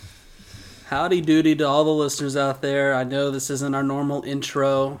Howdy doody to all the listeners out there. I know this isn't our normal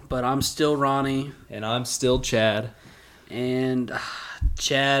intro, but I'm still Ronnie. And I'm still Chad. And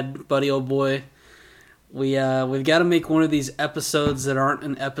Chad, buddy old boy, we've got to make one of these episodes that aren't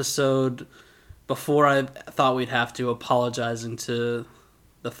an episode before I thought we'd have to apologizing to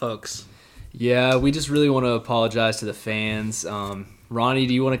the folks. Yeah, we just really want to apologize to the fans. Ronnie,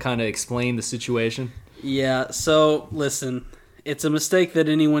 do you want to kind of explain the situation? Yeah, so listen, it's a mistake that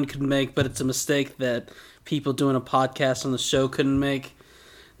anyone could make, but it's a mistake that people doing a podcast on the show couldn't make.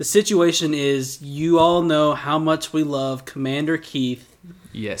 The situation is, you all know how much we love Commander Keith.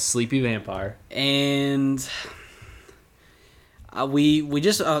 Yes, Sleepy Vampire. And we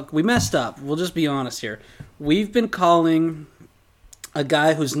messed up. We'll just be honest here. We've been calling a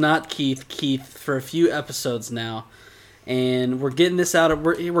guy who's not Keith for a few episodes now, and we're getting this out.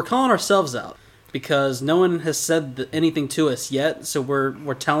 We're calling ourselves out because no one has said anything to us yet. So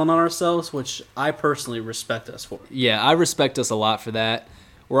we're telling on ourselves, which I personally respect us for. Yeah, I respect us a lot for that.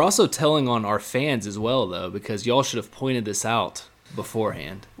 We're also telling on our fans as well, though, because y'all should have pointed this out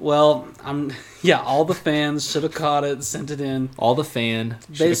beforehand. Well, all the fans should have caught it, sent it in. All the fan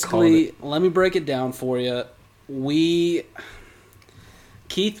basically, let me break it down for you.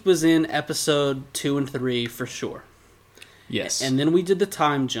 Keith was in episode 2 and 3 for sure. Yes. And then we did the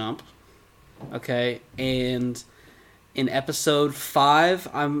time jump. Okay, and in episode 5,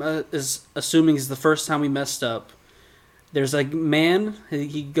 I'm assuming is the first time we messed up. There's a man,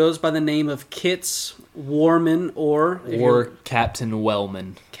 he goes by the name of Kits Warman or Captain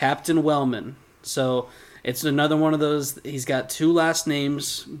Wellman. Captain Wellman. So it's another one of those, he's got 2 last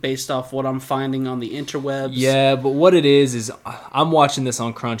names based off what I'm finding on the interwebs. Yeah, but what it is I'm watching this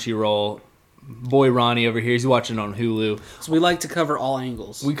on Crunchyroll. Boy Ronnie over here, he's watching it on Hulu. So we like to cover all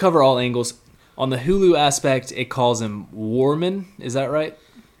angles. We cover all angles. On the Hulu aspect, it calls him Warman. Is that right?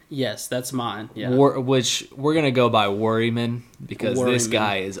 Yes, that's mine. Yeah. Which we're going to go by Worryman because this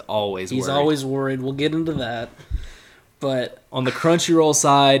guy is always worried. He's always worried. We'll get into that. But on the Crunchyroll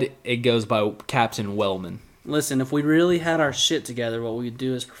side, it goes by Captain Wellman. Listen, if we really had our shit together, what we'd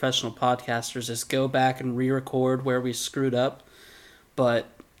do as professional podcasters is go back and re-record where we screwed up. But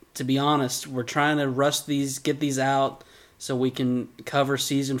to be honest, we're trying to rush these, get these out so we can cover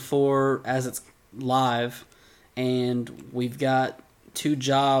season 4 as it's live. And we've got 2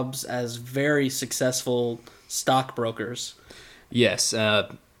 jobs as very successful stockbrokers. Yes,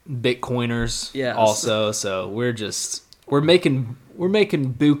 Bitcoiners. Yeah, also. So we're making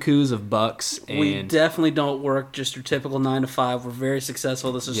bukus of bucks. And we definitely don't work just your typical 9 to 5. We're very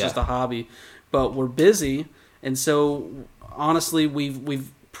successful. This is just a hobby, but we're busy, and so honestly,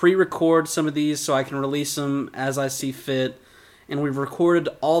 we've pre-record some of these so I can release them as I see fit, and we've recorded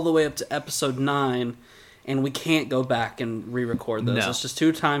all the way up to episode 9. And we can't go back and re-record those. No. It's just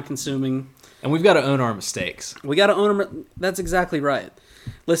too time-consuming. And we've got to own our mistakes. We got to own them. That's exactly right.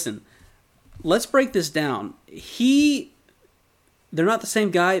 Listen, let's break this down. They're not the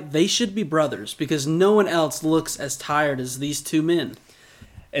same guy. They should be brothers because no one else looks as tired as these 2 men.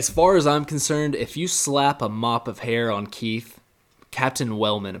 As far as I'm concerned, if you slap a mop of hair on Keith, Captain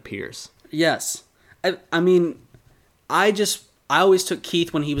Wellman appears. Yes. I always took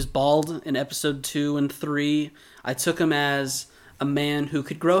Keith when he was bald in episode 2 and 3. I took him as a man who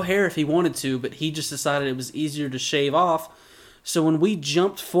could grow hair if he wanted to, but he just decided it was easier to shave off. So when we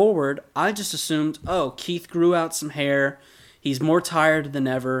jumped forward, I just assumed, Keith grew out some hair. He's more tired than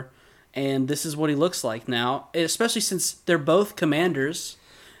ever, and this is what he looks like now, especially since they're both commanders.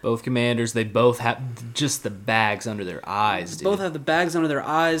 Both commanders. They both have just the bags under their eyes, dude. Both have the bags under their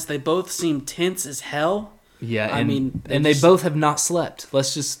eyes. They both seem tense as hell. Yeah, they both have not slept.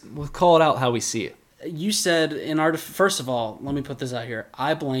 We'll call it out how we see it. You said first of all, let me put this out here.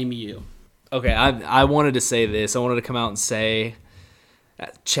 I blame you. Okay, I wanted to say this. I wanted to come out and say,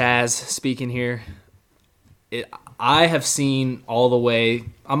 Chaz speaking here. I have seen all the way.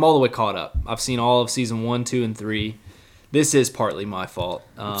 I'm all the way caught up. I've seen all of season 1, 2, and 3. This is partly my fault.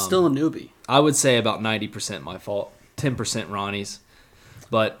 I'm still a newbie. I would say about 90% my fault, 10% Ronnie's.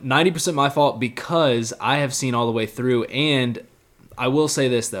 But 90% my fault because I have seen all the way through. And I will say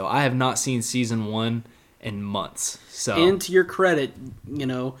this, though. I have not seen season 1 in months. And to your credit,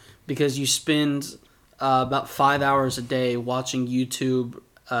 because you spend about 5 hours a day watching YouTube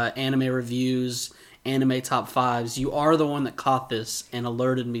anime reviews, anime top 5s, you are the one that caught this and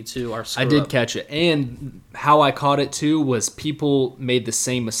alerted me to our screw-up. I did catch it. And how I caught it, too, was people made the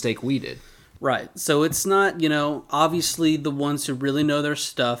same mistake we did. Right. So it's not, obviously the ones who really know their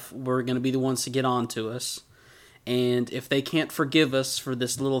stuff were going to be the ones to get on to us. And if they can't forgive us for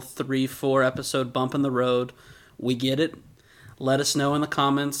this little 3-4 episode bump in the road, we get it. Let us know in the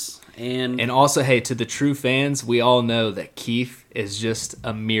comments. And also, hey, to the true fans, we all know that Keith is just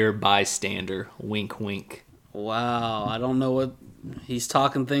a mere bystander. Wink, wink. wow, I don't know what he's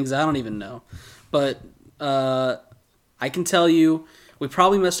talking things I don't even know. But I can tell you, we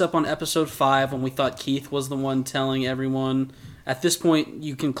probably messed up on episode 5 when we thought Keith was the one telling everyone. At this point,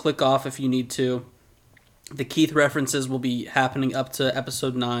 you can click off if you need to. The Keith references will be happening up to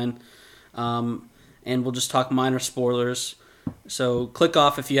episode 9, and we'll just talk minor spoilers. So click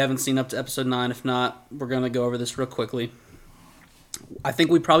off if you haven't seen up to episode 9. If not, we're going to go over this real quickly. I think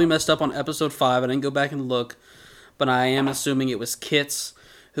we probably messed up on episode 5. I didn't go back and look, but I am assuming it was Kits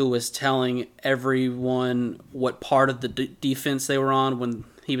who was telling everyone what part of the defense they were on when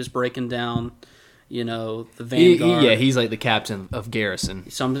he was breaking down, the Vanguard. He's like the captain of Garrison.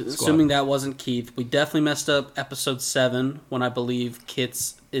 So I'm assuming that wasn't Keith. We definitely messed up episode 7 when I believe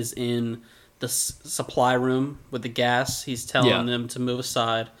Kits is in the supply room with the gas. He's telling them to move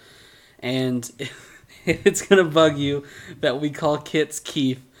aside. And it's going to bug you that we call Kits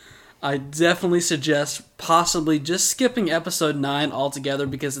Keith. I definitely suggest possibly just skipping episode 9 altogether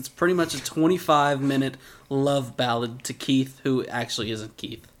because it's pretty much a 25-minute love ballad to Keith, who actually isn't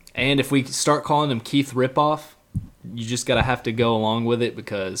Keith. And if we start calling him Keith Ripoff, you just got to have to go along with it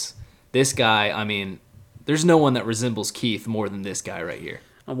because this guy, I mean, there's no one that resembles Keith more than this guy right here.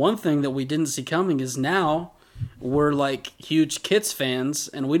 And one thing that we didn't see coming is now we're like huge Kits fans,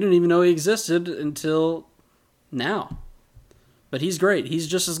 and we didn't even know he existed until now. But he's great. He's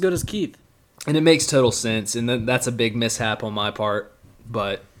just as good as Keith. And it makes total sense, and that's a big mishap on my part.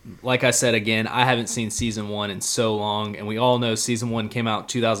 But like I said again, I haven't seen Season 1 in so long, and we all know Season 1 came out in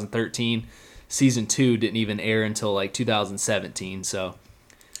 2013. Season 2 didn't even air until like 2017, so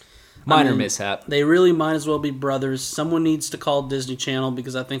minor mishap. They really might as well be brothers. Someone needs to call Disney Channel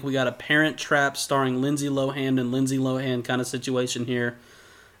because I think we got a Parent Trap starring Lindsay Lohan and Lindsay Lohan kind of situation here.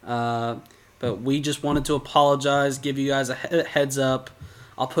 But we just wanted to apologize, give you guys a heads up.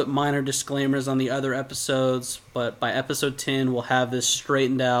 I'll put minor disclaimers on the other episodes, but by episode 10, we'll have this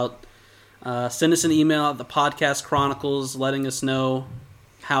straightened out. Send us an email at the Podcast Chronicles letting us know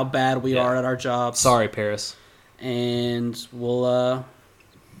how bad we are at our jobs. Sorry, Paris. And we'll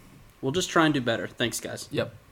just try and do better. Thanks, guys. Yep.